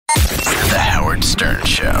Howard Stern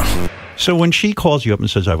Show. So when she calls you up and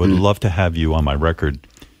says, I would love to have you on my record,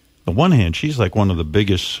 on the one hand, she's like one of the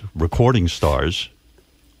biggest recording stars,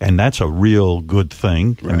 and that's a real good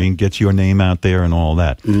thing. Right. I mean, gets your name out there and all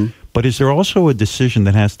that. But is there also a decision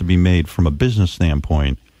that has to be made from a business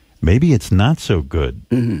standpoint? Maybe it's not so good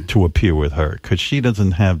to appear with her because she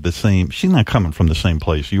doesn't have the same, she's not coming from the same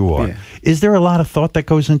place you are. Yeah. Is there a lot of thought that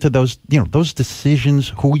goes into those, those decisions,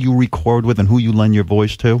 who you record with and who you lend your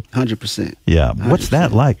voice to? 100%. Yeah. 100%. What's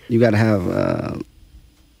that like? You got to have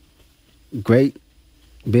great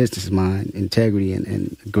business mind, integrity,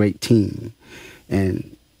 and a great team.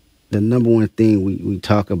 And the number one thing we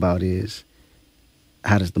talk about is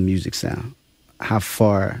how does the music sound? How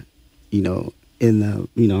far, in the,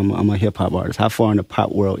 I'm a hip hop artist. How far in the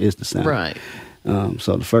pop world is the sound? Right.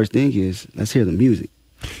 So the first thing is let's hear the music,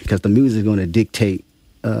 because the music is going to dictate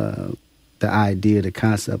the idea, the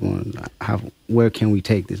concept on where can we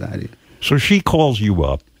take this idea. So she calls you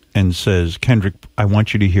up and says, Kendrick, I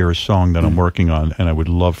want you to hear a song that I'm working on, and I would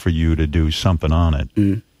love for you to do something on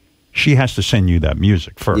it. She has to send you that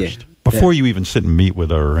music first before you even sit and meet with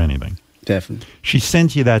her or anything. Definitely. She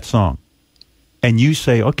sends you that song, and you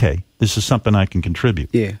say, okay, this is something I can contribute.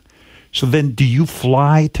 Yeah. So then do you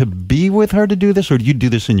fly to be with her to do this, or do you do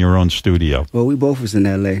this in your own studio? Well, we both was in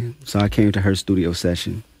L.A., so I came to her studio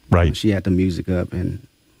session. Right. She had the music up, and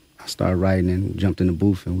I started writing and jumped in the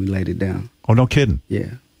booth, and we laid it down. Oh, no kidding? Yeah.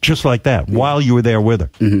 Just like that, while you were there with her.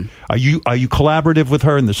 Are you collaborative with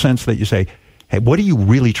her in the sense that you say, hey, what are you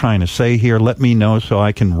really trying to say here? Let me know so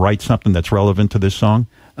I can write something that's relevant to this song?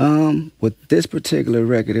 With this particular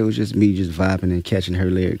record, it was just me just vibing and catching her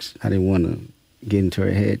lyrics. I didn't want to get into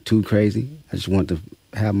her head too crazy. I just wanted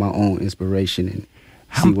to have my own inspiration and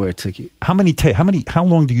see where it took it. How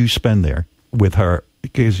long do you spend there with her?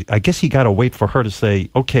 Because I guess you got to wait for her to say,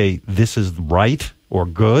 okay, this is right or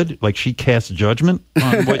good. Like she casts judgment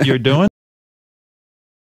on what you're doing.